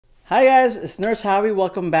Hi guys, it's Nurse Howie.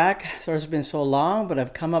 Welcome back. Sorry it's been so long, but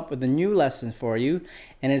I've come up with a new lesson for you,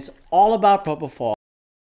 and it's all about propofol.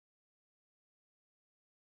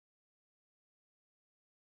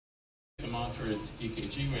 We have to monitor his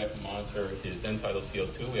EKG, we have to monitor his end vital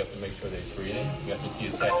CO2, we have to make sure that he's breathing, we have to see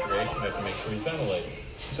his saturation, we have to make sure he's ventilating.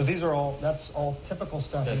 So these are all, that's all typical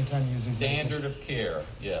stuff you can use these standard of care,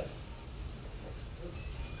 yes.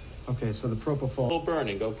 Okay, so the propofol. Little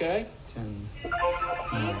burning, okay? 10,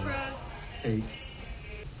 9, 8,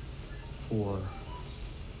 4,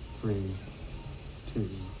 3, 2,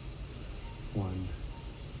 1.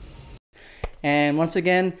 And once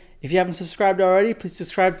again, if you haven't subscribed already, please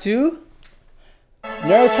subscribe to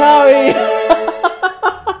Nurse Howie.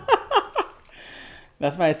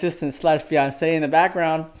 That's my assistant slash fiance in the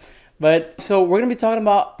background. But so we're going to be talking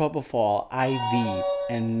about propofol IV.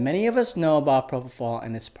 And many of us know about propofol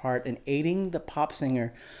and its part in aiding the pop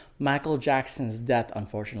singer Michael Jackson's death,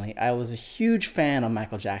 unfortunately. I was a huge fan of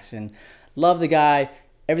Michael Jackson. Loved the guy,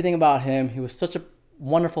 everything about him. He was such a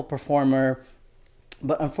wonderful performer.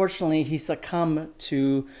 But unfortunately, he succumbed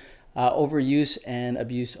to overuse and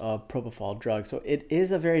abuse of propofol drugs. So it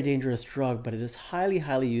is a very dangerous drug, but it is highly,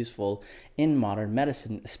 highly useful in modern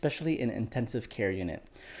medicine, especially in intensive care unit.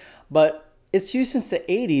 But its use since the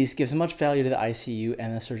 80s gives much value to the ICU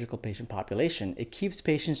and the surgical patient population. It keeps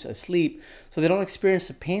patients asleep so they don't experience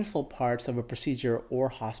the painful parts of a procedure or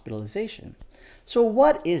hospitalization. So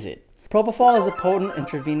what is it? Propofol is a potent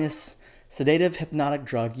intravenous sedative hypnotic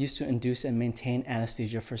drug used to induce and maintain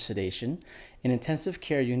anesthesia for sedation in intensive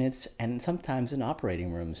care units and sometimes in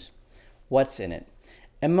operating rooms. What's in it?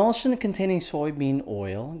 Emulsion containing soybean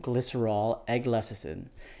oil, glycerol, egg lecithin.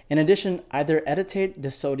 In addition, either edetate,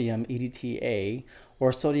 disodium, EDTA,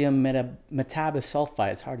 or sodium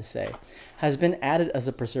metabisulfite, it's hard to say, has been added as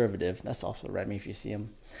a preservative. That's also Remy if you see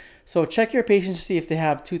them. So check your patients to see if they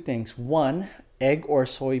have two things. One, egg or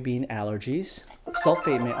soybean allergies.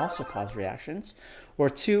 Sulfate may also cause reactions.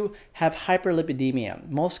 Or two, have hyperlipidemia.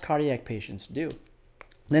 Most cardiac patients do.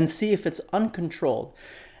 Then see if it's uncontrolled.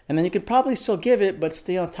 And then you can probably still give it, but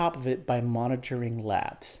stay on top of it by monitoring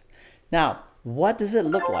labs. Now, what does it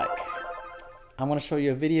look like? I'm going to show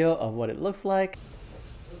you a video of what it looks like.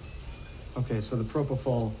 Okay, so the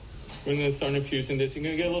propofol. We're going to start infusing this. You're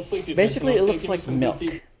going to get a little sleepy. Basically, it looks like milk.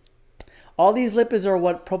 All these lipids are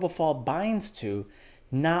what propofol binds to,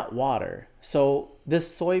 not water. So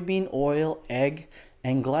this soybean oil, egg,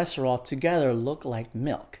 and glycerol together look like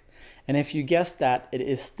milk. And if you guessed that it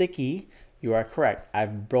is sticky, you are correct.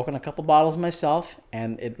 I've broken a couple bottles myself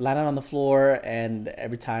and it landed on the floor, and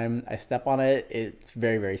every time I step on it, it's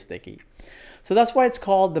very, very sticky. So that's why it's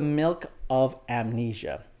called the milk of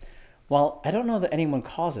amnesia. Well, I don't know that anyone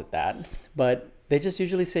calls it that, but they just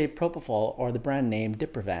usually say propofol or the brand name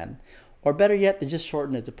Diprivan, or better yet, they just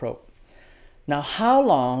shorten it to prop. Now, how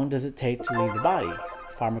long does it take to leave the body?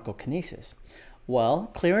 Pharmacokinesis. Well,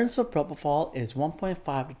 clearance of propofol is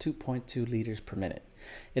 1.5 to 2.2 liters per minute.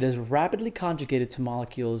 It is rapidly conjugated to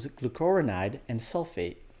molecules glucuronide and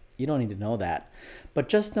sulfate. You don't need to know that, but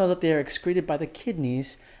just know that they are excreted by the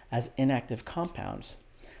kidneys as inactive compounds.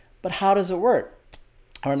 But how does it work?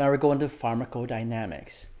 All right, now we're going to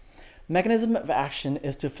pharmacodynamics. Mechanism of action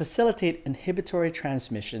is to facilitate inhibitory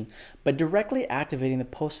transmission by directly activating the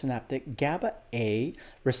postsynaptic GABA A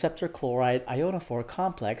receptor chloride ionophore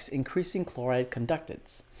complex, increasing chloride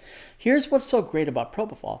conductance. Here's what's so great about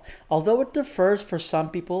propofol. Although it differs for some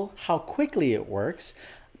people how quickly it works,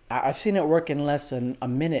 I've seen it work in less than a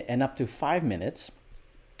minute and up to 5 minutes.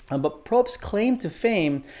 But Prop's claim to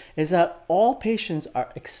fame is that all patients are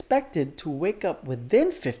expected to wake up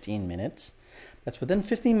within 15 minutes. That's within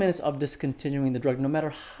 15 minutes of discontinuing the drug, no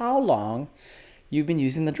matter how long you've been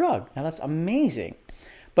using the drug. Now that's amazing.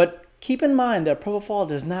 But keep in mind that propofol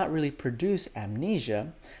does not really produce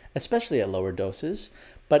amnesia, especially at lower doses,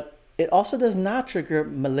 but it also does not trigger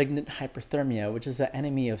malignant hyperthermia, which is the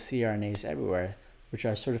enemy of CRNAs everywhere, which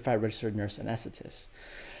are certified registered nurse anesthetists.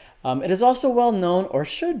 It is also well known, or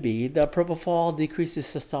should be, that propofol decreases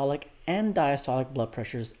systolic and diastolic blood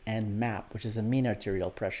pressures and MAP, which is a mean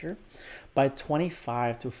arterial pressure, by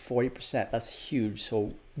 25 to 40%. That's huge.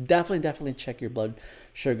 So definitely check your blood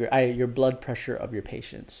sugar, your blood pressure of your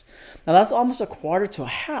patients. Now that's almost a quarter to a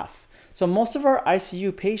half. So most of our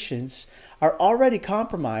ICU patients are already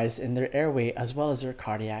compromised in their airway as well as their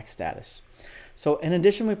cardiac status. So in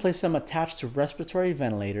addition, we place them attached to respiratory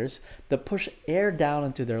ventilators that push air down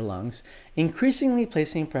into their lungs, increasingly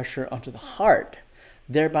placing pressure onto the heart,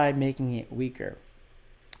 thereby making it weaker.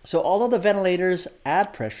 So although the ventilators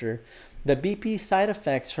add pressure, The BP side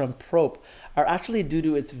effects from prop are actually due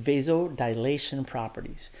to its vasodilation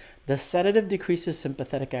properties. The sedative decreases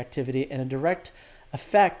sympathetic activity and a direct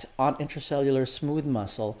effect on intracellular smooth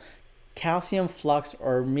muscle, calcium flux,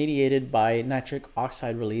 or mediated by nitric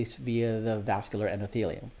oxide release via the vascular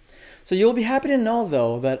endothelium. So you'll be happy to know,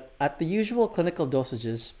 though, that at the usual clinical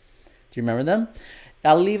dosages, do you remember them?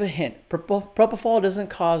 I'll leave a hint. Propofol doesn't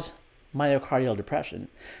cause myocardial depression.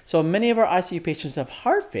 So many of our ICU patients have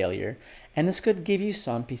heart failure, and this could give you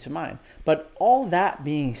some peace of mind. But all that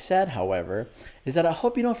being said, however, is that I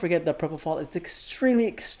hope you don't forget that propofol is extremely,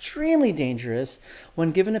 extremely dangerous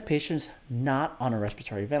when given to patients not on a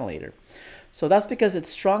respiratory ventilator. So that's because it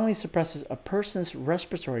strongly suppresses a person's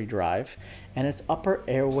respiratory drive and its upper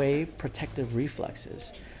airway protective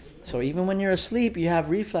reflexes. So even when you're asleep, you have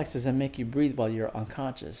reflexes that make you breathe while you're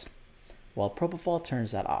unconscious. Well, propofol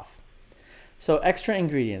turns that off. So extra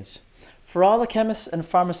ingredients. For all the chemists and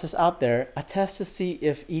pharmacists out there, a test to see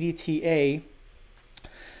if EDTA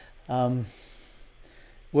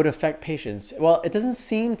would affect patients. Well, it doesn't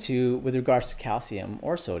seem to with regards to calcium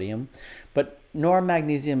or sodium, nor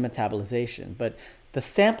magnesium metabolization. But the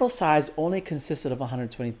sample size only consisted of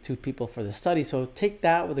 122 people for the study, so take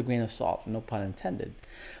that with a grain of salt, no pun intended.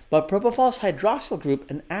 But propofol's hydroxyl group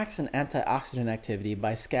enacts an antioxidant activity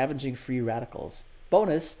by scavenging free radicals.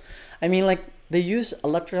 Bonus, I mean, like, they use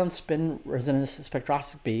electron spin resonance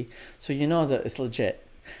spectroscopy, so you know that it's legit.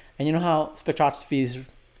 And you know how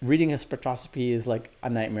reading a spectroscopy is like a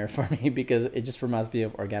nightmare for me because it just reminds me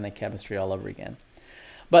of organic chemistry all over again.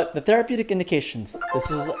 But the therapeutic indications, this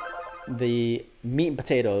is the meat and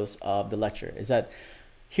potatoes of the lecture, is that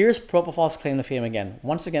here's propofol's claim to fame again.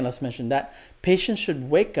 Once again, let's mention that patients should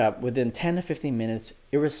wake up within 10 to 15 minutes,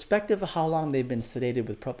 irrespective of how long they've been sedated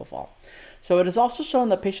with propofol. So it is also shown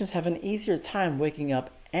that patients have an easier time waking up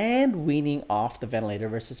and weaning off the ventilator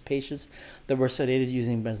versus patients that were sedated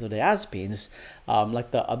using benzodiazepines,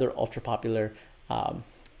 like the other ultra popular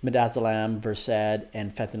midazolam, Versed,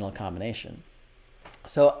 and fentanyl combination.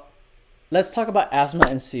 So let's talk about asthma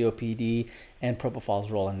and COPD and propofol's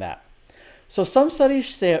role in that. So some studies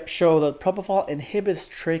show that propofol inhibits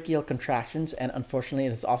tracheal contractions, and unfortunately it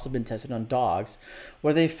has also been tested on dogs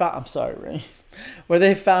where they found, where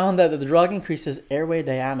they found that the drug increases airway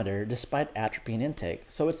diameter despite atropine intake.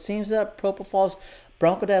 So it seems that propofol's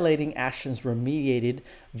bronchodilating actions were mediated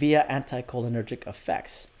via anticholinergic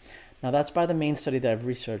effects. Now that's by the main study that I've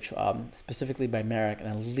researched, specifically by Merrick, and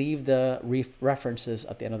I'll leave the references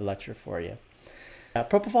at the end of the lecture for you.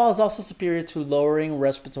 Propofol is also superior to lowering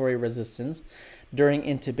respiratory resistance during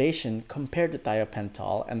intubation compared to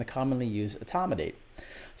thiopental and the commonly used etomidate.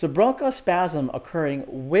 So bronchospasm occurring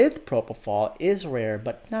with propofol is rare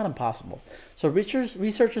but not impossible. So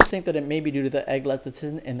researchers think that it may be due to the egg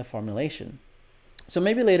lecithin in the formulation. So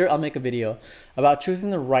maybe later I'll make a video about choosing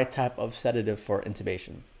the right type of sedative for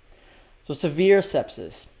intubation. So severe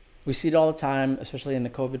sepsis. We see it all the time, especially in the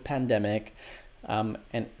COVID pandemic.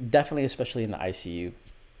 And definitely especially in the ICU.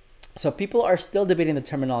 So people are still debating the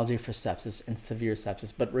terminology for sepsis and severe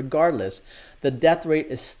sepsis, but regardless, the death rate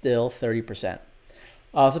is still 30%.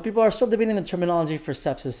 So people are still debating the terminology for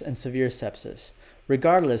sepsis and severe sepsis.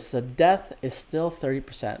 Regardless, the death is still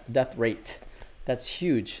 30%, death rate. That's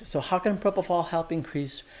huge. So how can propofol help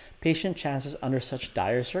increase patient chances under such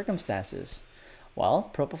dire circumstances? Well,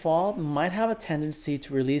 propofol might have a tendency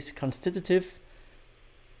to release constitutive,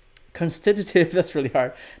 that's really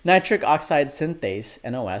hard, nitric oxide synthase,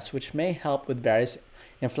 NOS, which may help with various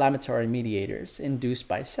inflammatory mediators induced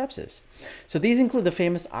by sepsis. So these include the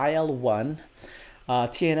famous IL-1,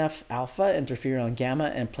 TNF-alpha, interferon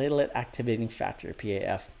gamma, and platelet activating factor,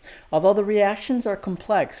 PAF. Although the reactions are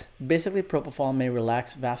complex, basically propofol may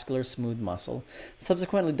relax vascular smooth muscle,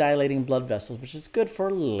 subsequently dilating blood vessels, which is good for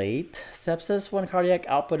late sepsis when cardiac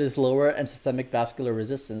output is lower and systemic vascular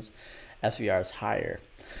resistance, SVR, is higher.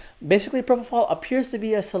 Basically, propofol appears to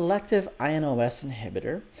be a selective INOS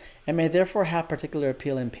inhibitor and may therefore have particular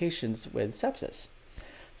appeal in patients with sepsis.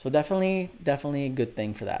 So definitely a good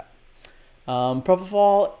thing for that.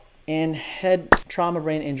 Propofol in head trauma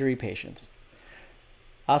brain injury patients.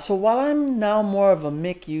 So while I'm now more of a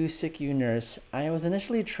MICU, SICU nurse, I was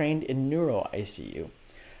initially trained in neuro ICU.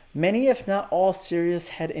 Many, if not all, serious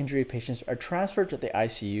head injury patients are transferred to the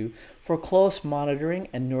ICU for close monitoring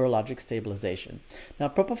and neurologic stabilization. Now,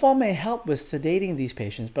 propofol may help with sedating these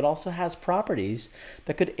patients, but also has properties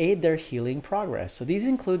that could aid their healing progress. So these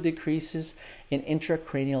include decreases in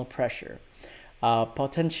intracranial pressure,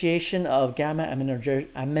 potentiation of gamma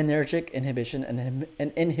aminergic inhibition and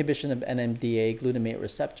inhibition of NMDA glutamate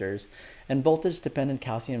receptors, and voltage-dependent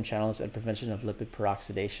calcium channels and prevention of lipid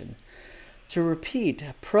peroxidation. To repeat,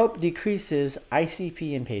 PROP decreases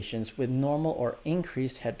ICP in patients with normal or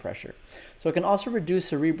increased head pressure. So it can also reduce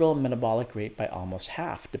cerebral metabolic rate by almost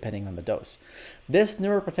half, depending on the dose. This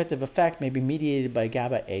neuroprotective effect may be mediated by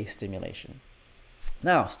GABA A stimulation.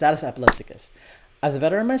 Now, status epilepticus. As a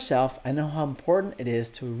veteran myself, I know how important it is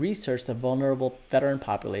to research the vulnerable veteran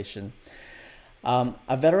population.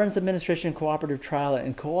 A Veterans Administration cooperative trial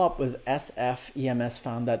in co-op with SF-EMS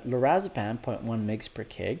found that lorazepam, 0.1 mg per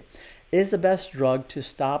kg, is the best drug to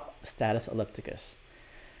stop status epilepticus.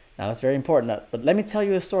 Now that's very important, but let me tell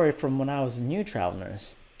you a story from when I was a new travel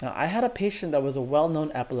nurse. Now I had a patient that was a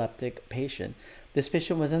well-known epileptic patient. This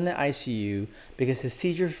patient was in the ICU because his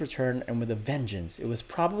seizures returned and with a vengeance. It was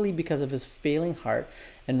probably because of his failing heart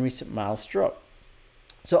and recent mild stroke.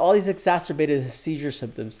 So all these exacerbated his seizure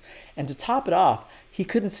symptoms, and to top it off, he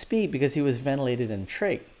couldn't speak because he was ventilated and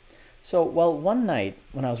trach. So, well, one night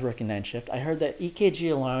when I was working night shift, I heard that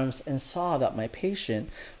EKG alarms and saw that my patient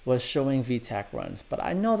was showing VTAC runs. But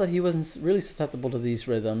I know that he wasn't really susceptible to these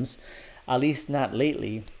rhythms, at least not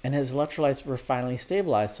lately, and his electrolytes were finally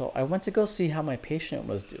stabilized. So I went to go see how my patient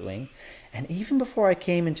was doing, and even before I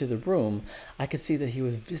came into the room, I could see that he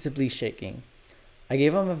was visibly shaking. I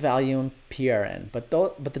gave him a Valium PRN, but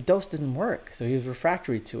the dose didn't work, so he was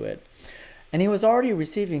refractory to it. And he was already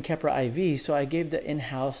receiving Keppra IV, so I gave the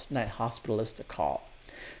in-house night hospitalist a call.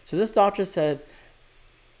 So this doctor said,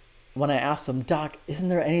 when I asked him, "Doc, isn't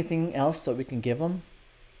there anything else that we can give him?"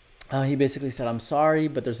 He basically said, "I'm sorry,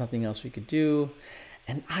 but there's nothing else we could do."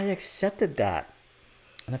 And I accepted that.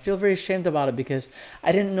 And I feel very ashamed about it because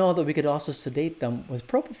I didn't know that we could also sedate them with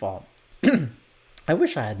propofol. I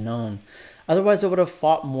wish I had known. Otherwise, I would have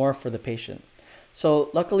fought more for the patient. So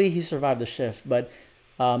luckily, he survived the shift, but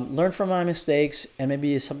learn from my mistakes, and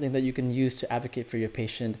maybe it's something that you can use to advocate for your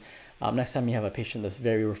patient next time you have a patient that's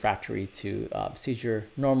very refractory to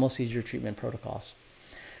normal seizure treatment protocols.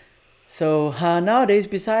 So nowadays,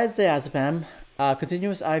 besides diazepam,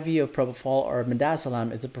 continuous IV of propofol or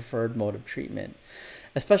midazolam is the preferred mode of treatment,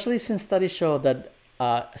 especially since studies show that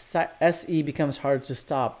SE becomes harder to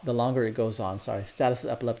stop the longer it goes on. Status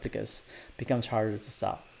epilepticus becomes harder to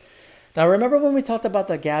stop. Now, remember when we talked about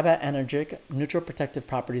the GABA-anergic neuroprotective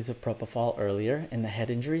properties of propofol earlier in the head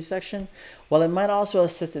injury section? Well, it might also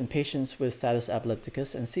assist in patients with status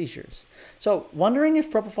epilepticus and seizures. So, wondering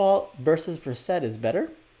if propofol versus Versed is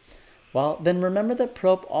better? Well, then remember that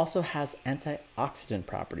prop also has antioxidant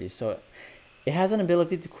properties. So, it has an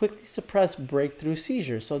ability to quickly suppress breakthrough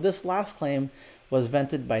seizures. So, this last claim was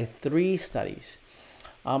vented by 3 studies.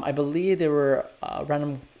 I believe they were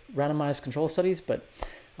randomized control studies, but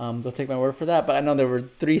don't take my word for that, but I know there were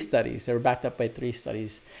 3 studies. They were backed up by 3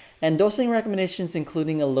 studies. And dosing recommendations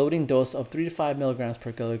including a loading dose of 3 to 5 milligrams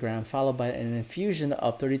per kilogram, followed by an infusion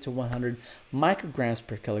of 30 to 100 micrograms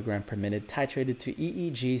per kilogram per minute, titrated to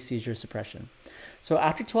EEG seizure suppression. So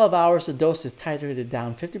after 12 hours, the dose is titrated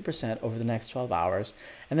down 50% over the next 12 hours,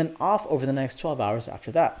 and then off over the next 12 hours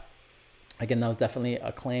after that. Again, that was definitely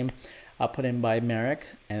a claim put in by Merrick,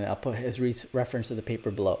 and I'll put his reference to the paper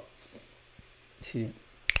below. See.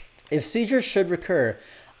 If seizures should recur,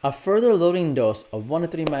 a further loading dose of 1 to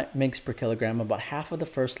 3 mg per kilogram, about half of the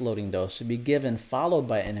first loading dose, should be given, followed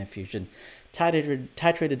by an infusion,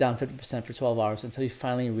 titrated down 50% for 12 hours until you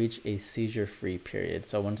finally reach a seizure-free period.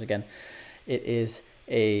 So once again, it is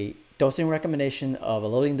a dosing recommendation of a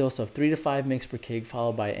loading dose of 3 to 5 mg per kg,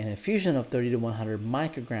 followed by an infusion of 30 to 100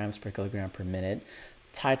 micrograms per kilogram per minute,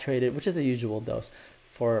 titrated, which is a usual dose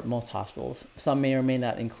for most hospitals. Some may or may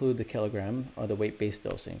not include the kilogram or the weight-based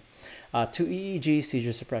dosing, to EEG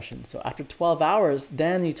seizure suppression. So after 12 hours,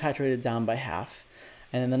 then you titrate it down by half.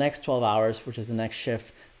 And in the next 12 hours, which is the next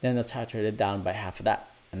shift, then they'll titrate it down by half of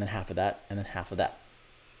that, and then half of that, and then half of that,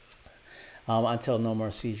 until no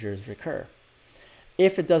more seizures recur.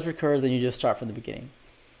 If it does recur, then you just start from the beginning.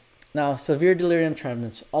 Now, severe delirium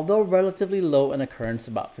tremens, although relatively low in occurrence,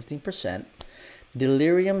 about 15%,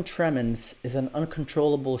 delirium tremens is an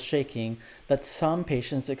uncontrollable shaking that some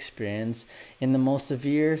patients experience in the most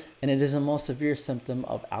severe, and it is a most severe symptom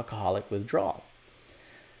of alcoholic withdrawal.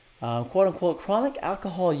 Quote unquote, chronic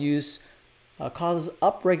alcohol use causes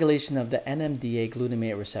upregulation of the NMDA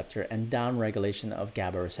glutamate receptor and downregulation of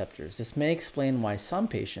GABA receptors. This may explain why some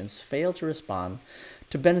patients fail to respond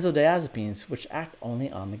to benzodiazepines, which act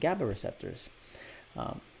only on the GABA receptors.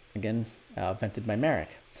 Again, vented by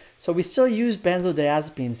Merrick. So we still use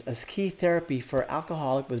benzodiazepines as key therapy for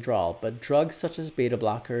alcoholic withdrawal, but drugs such as beta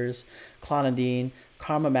blockers, clonidine,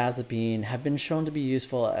 carbamazepine have been shown to be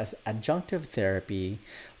useful as adjunctive therapy,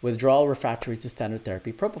 withdrawal refractory to standard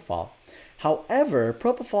therapy propofol. However,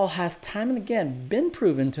 propofol has time and again been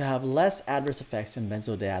proven to have less adverse effects than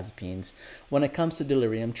benzodiazepines when it comes to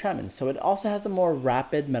delirium tremens. So it also has a more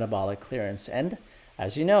rapid metabolic clearance. And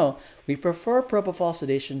as you know, we prefer propofol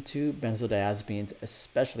sedation to benzodiazepines,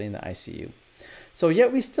 especially in the ICU. So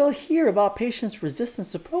yet we still hear about patients'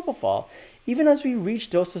 resistance to propofol, even as we reach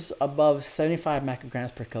doses above 75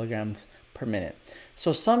 micrograms per kilogram per minute.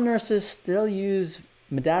 So some nurses still use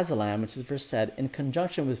midazolam, which is Versed, in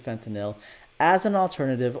conjunction with fentanyl as an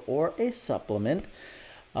alternative or a supplement,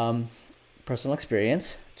 personal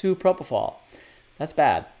experience, to propofol. That's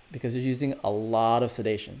bad because you're using a lot of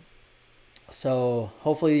sedation. So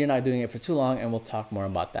hopefully you're not doing it for too long, and we'll talk more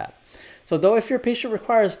about that. So though if your patient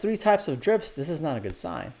requires 3 types of drips, this is not a good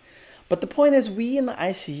sign. But the point is, we in the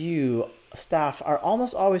ICU staff are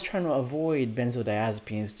almost always trying to avoid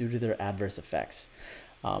benzodiazepines due to their adverse effects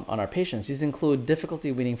on our patients. These include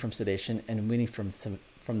difficulty weaning from sedation and weaning from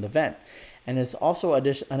the vent. And there's also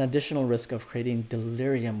an additional risk of creating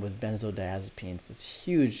delirium with benzodiazepines. It's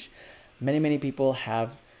huge. Many people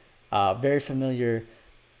have very familiar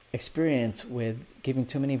experience with giving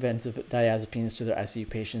too many benzodiazepines to their ICU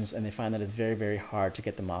patients, and they find that it's very hard to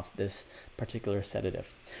get them off this particular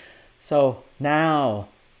sedative. So now,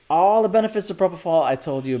 all the benefits of propofol I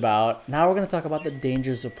told you about. Now we're going to talk about the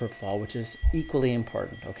dangers of propofol, which is equally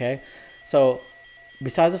important, okay? So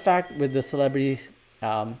besides the fact with the celebrity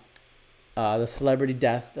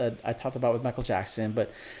death that I talked about with Michael Jackson,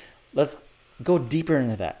 but let's go deeper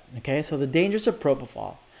into that, okay? So the dangers of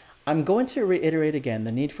propofol. I'm going to reiterate again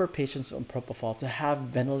the need for patients on propofol to have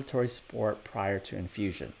ventilatory support prior to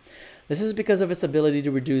infusion. This is because of its ability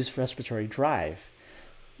to reduce respiratory drive.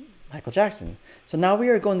 Michael Jackson. So now we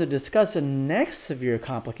are going to discuss the next severe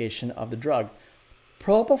complication of the drug,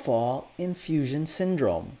 propofol infusion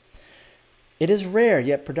syndrome. It is rare,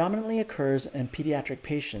 yet predominantly occurs in pediatric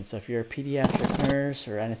patients. So if you're a pediatric nurse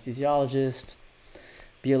or anesthesiologist,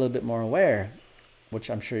 be a little bit more aware, which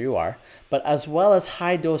I'm sure you are, but as well as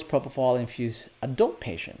high-dose propofol infused adult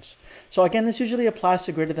patients. So again, this usually applies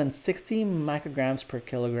to greater than 60 micrograms per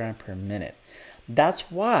kilogram per minute.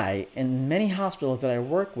 That's why in many hospitals that I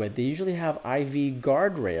work with, they usually have IV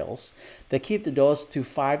guardrails that keep the dose to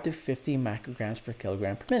 5 to 50 micrograms per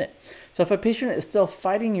kilogram per minute. So if a patient is still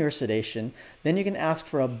fighting your sedation, then you can ask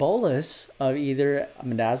for a bolus of either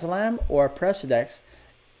midazolam or Precedex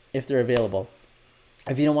if they're available,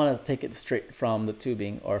 if you don't want to take it straight from the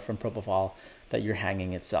tubing or from propofol that you're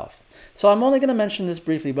hanging itself. So I'm only going to mention this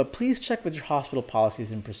briefly, but please check with your hospital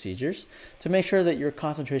policies and procedures to make sure that your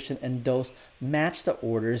concentration and dose match the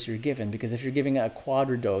orders you're given. Because if you're giving a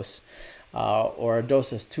quadradose or a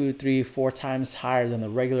dose that's 2, 3, 4 times higher than the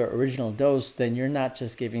regular original dose, then you're not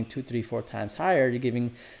just giving 2, 3, 4 times higher, you're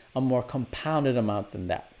giving a more compounded amount than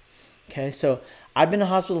that. Okay, so I've been to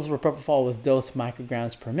hospitals where propofol was dosed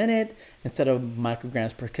micrograms per minute instead of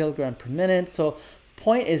micrograms per kilogram per minute. So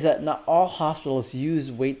point is that not all hospitals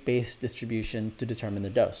use weight-based distribution to determine the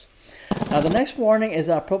dose. Now the next warning is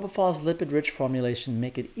that propofol's lipid-rich formulation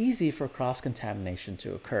make it easy for cross-contamination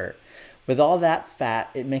to occur. With all that fat,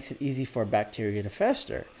 it makes it easy for bacteria to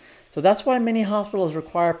fester. So that's why many hospitals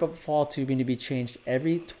require propofol tubing to be changed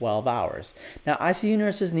every 12 hours. Now ICU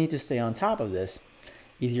nurses need to stay on top of this.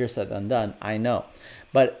 Easier said than done, I know.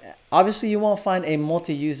 But obviously you won't find a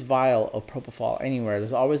multi-use vial of propofol anywhere.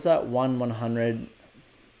 There's always that 100,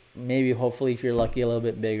 maybe hopefully if you're lucky a little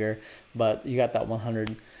bit bigger, but you got that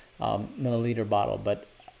 100 milliliter bottle. But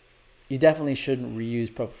you definitely shouldn't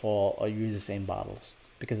reuse propofol or use the same bottles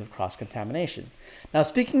because of cross-contamination. Now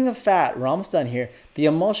speaking of fat, we're almost done here. The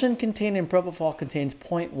emulsion contained in propofol contains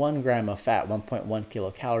 0.1 gram of fat, 1.1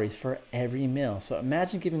 kilocalories for every meal. So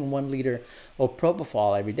imagine giving 1 liter of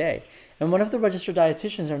propofol every day. And what if the registered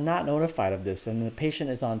dietitians are not notified of this and the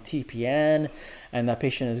patient is on TPN and that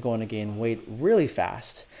patient is going to gain weight really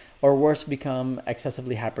fast, or worse, become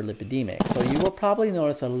excessively hyperlipidemic? So you will probably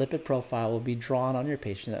notice a lipid profile will be drawn on your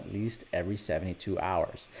patient at least every 72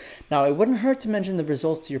 hours. Now, it wouldn't hurt to mention the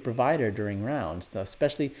results to your provider during rounds,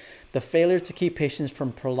 especially the failure to keep patients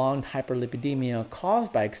from prolonged hyperlipidemia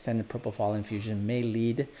caused by extended propofol infusion may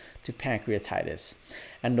lead to pancreatitis.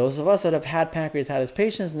 And those of us that have had pancreatitis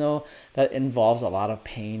patients know that it involves a lot of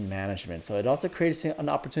pain management. So it also creates an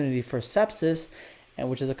opportunity for sepsis, and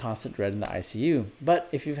which is a constant dread in the ICU. But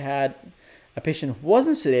if you've had a patient who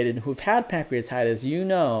wasn't sedated, who've had pancreatitis, you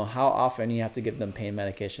know how often you have to give them pain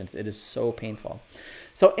medications. It is so painful.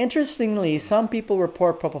 So interestingly, some people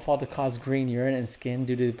report propofol to cause green urine and skin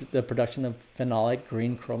due to the production of phenolic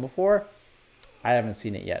green chromophore. I haven't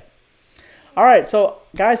seen it yet. All right, so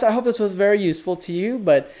guys, I hope this was very useful to you,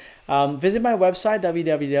 but Visit my website,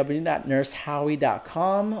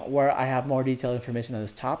 www.nursehowie.com, where I have more detailed information on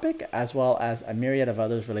this topic, as well as a myriad of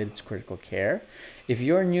others related to critical care. If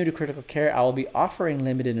you're new to critical care, I will be offering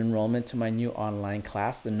limited enrollment to my new online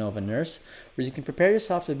class, the Nova Nurse, where you can prepare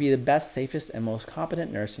yourself to be the best, safest, and most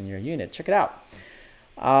competent nurse in your unit. Check it out.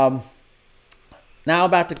 Now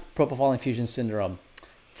back to propofol infusion syndrome.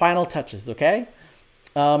 Final touches, okay?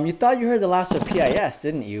 You thought you heard the last of PIS,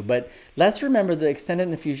 didn't you? But let's remember the extended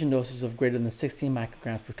infusion doses of greater than 16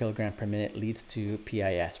 micrograms per kilogram per minute leads to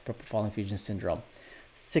PIS, propofol infusion syndrome.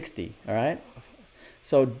 60, all right?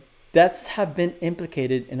 So deaths have been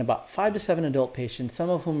implicated in about 5 to 7 adult patients, some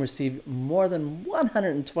of whom received more than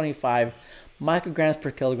 125 micrograms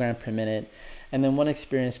per kilogram per minute, and then one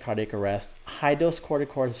experienced cardiac arrest. High-dose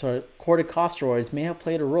corticosteroids may have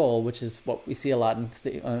played a role, which is what we see a lot in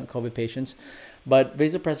COVID patients, but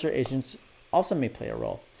vasopressor agents also may play a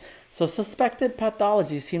role. So suspected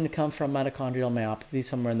pathologies seem to come from mitochondrial myopathy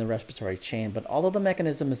somewhere in the respiratory chain, but although the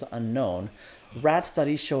mechanism is unknown, rat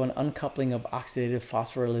studies show an uncoupling of oxidative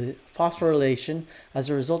phosphorylation as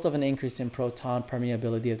a result of an increase in proton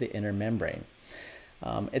permeability of the inner membrane.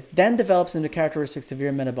 It then develops into characteristic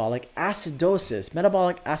severe metabolic acidosis.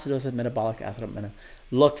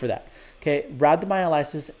 Look for that. Okay,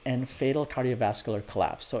 rhabdomyolysis and fatal cardiovascular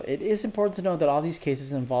collapse. So it is important to note that all these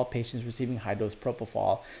cases involve patients receiving high-dose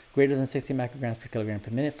propofol greater than 60 micrograms per kilogram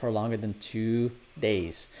per minute for longer than 2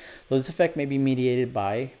 days. Though this effect may be mediated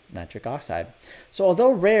by nitric oxide. So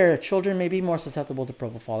although rare, children may be more susceptible to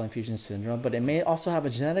propofol infusion syndrome, but it may also have a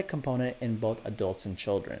genetic component in both adults and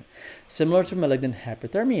children, similar to malignant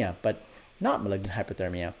hyperthermia, but not malignant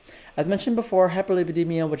hyperthermia. As mentioned before,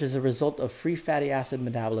 hyperlipidemia, which is a result of free fatty acid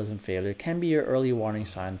metabolism failure, can be your early warning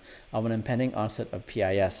sign of an impending onset of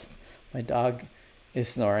PIS. My dog is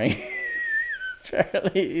snoring.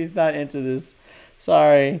 Apparently, he's not into this.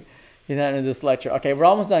 Sorry, he's not into this lecture. Okay, we're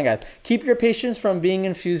almost done, guys. Keep your patients from being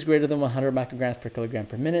infused greater than 100 micrograms per kilogram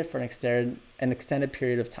per minute for an extended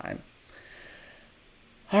period of time.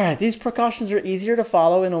 All right, these precautions are easier to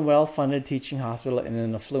follow in a well-funded teaching hospital in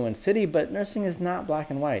an affluent city, but nursing is not black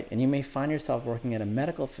and white, and you may find yourself working at a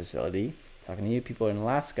medical facility, talking to you people in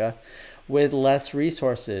Alaska, with less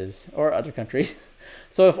resources, or other countries.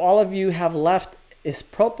 So if all of you have left is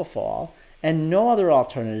propofol and no other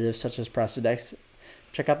alternatives such as Precedex,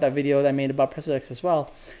 check out that video that I made about Precedex as well,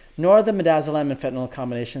 nor the midazolam and fentanyl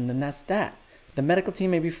combination, then that's that. The medical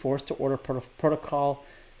team may be forced to order propofol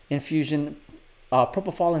infusion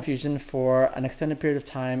for an extended period of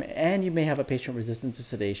time, and you may have a patient resistant to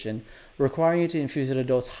sedation, requiring you to infuse at a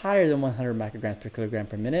dose higher than 100 micrograms per kilogram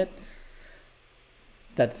per minute.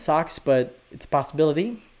 That sucks, but it's a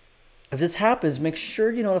possibility. If this happens, make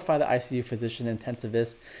sure you notify the ICU physician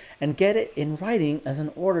intensivist and get it in writing as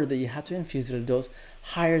an order that you have to infuse at a dose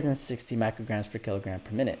higher than 60 micrograms per kilogram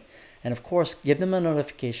per minute. And of course, give them a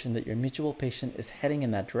notification that your mutual patient is heading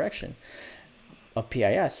in that direction of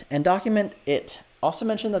PIS and document it. Also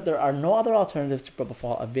mention that there are no other alternatives to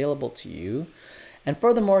propofol available to you. And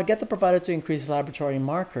furthermore, get the provider to increase laboratory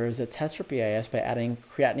markers that test for PIS by adding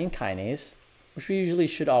creatinine kinase, which we usually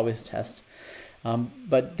should always test,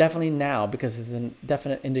 but definitely now because it's a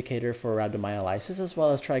definite indicator for rhabdomyolysis, as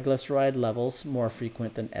well as triglyceride levels more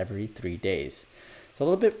frequent than every 3 days. So a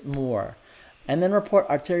little bit more. And then report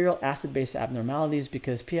arterial acid-base abnormalities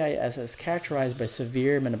because PIS is characterized by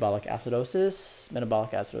severe metabolic acidosis.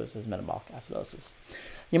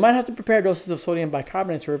 You might have to prepare doses of sodium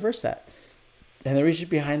bicarbonate to reverse that. And the reason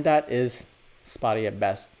behind that is spotty at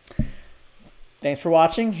best. Thanks for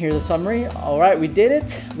watching. Here's a summary. All right, we did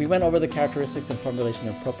it. We went over the characteristics and formulation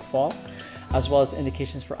of propofol, as well as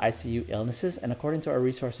indications for ICU illnesses. And according to our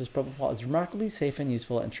resources, propofol is remarkably safe and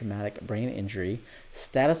useful in traumatic brain injury,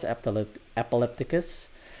 status epilepticus,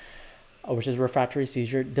 which is refractory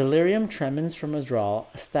seizure, delirium tremens from withdrawal,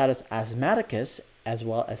 status asthmaticus, as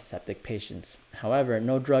well as septic patients. However,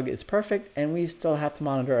 no drug is perfect, and we still have to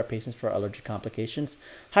monitor our patients for allergic complications,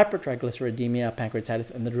 hypertriglyceridemia,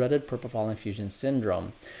 pancreatitis, and the dreaded propofol infusion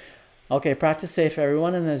syndrome. Okay, practice safe,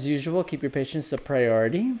 everyone, and as usual, keep your patients a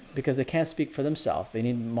priority because they can't speak for themselves. They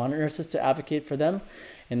need nurses to advocate for them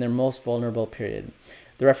in their most vulnerable period.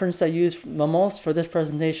 The reference I use the most for this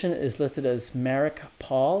presentation is listed as Merrick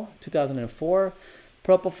Paul, 2004,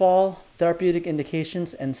 Propofol, Therapeutic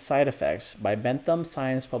Indications and Side Effects by Bentham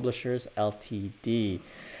Science Publishers, Ltd.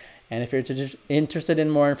 And if you're interested in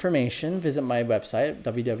more information, visit my website,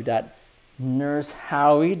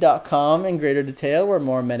 www.nursehowie.com in greater detail, where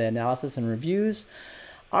more meta-analysis and reviews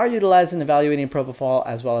are utilized in evaluating propofol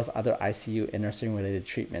as well as other ICU and nursing-related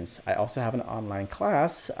treatments. I also have an online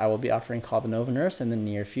class I will be offering called the Nova Nurse in the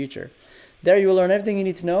near future. There you will learn everything you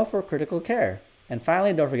need to know for critical care. And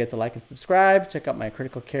finally, don't forget to like and subscribe. Check out my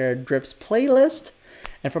critical care drips playlist.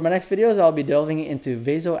 And for my next videos, I'll be delving into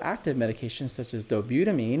vasoactive medications such as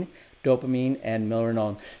dobutamine, dopamine, and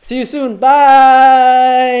milrinone. See you soon.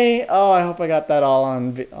 Bye. Oh, I hope I got that all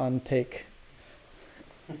on take.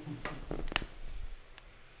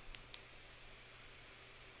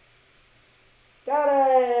 Got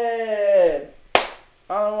it.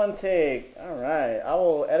 All in one take. All right. I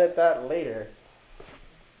will edit that later.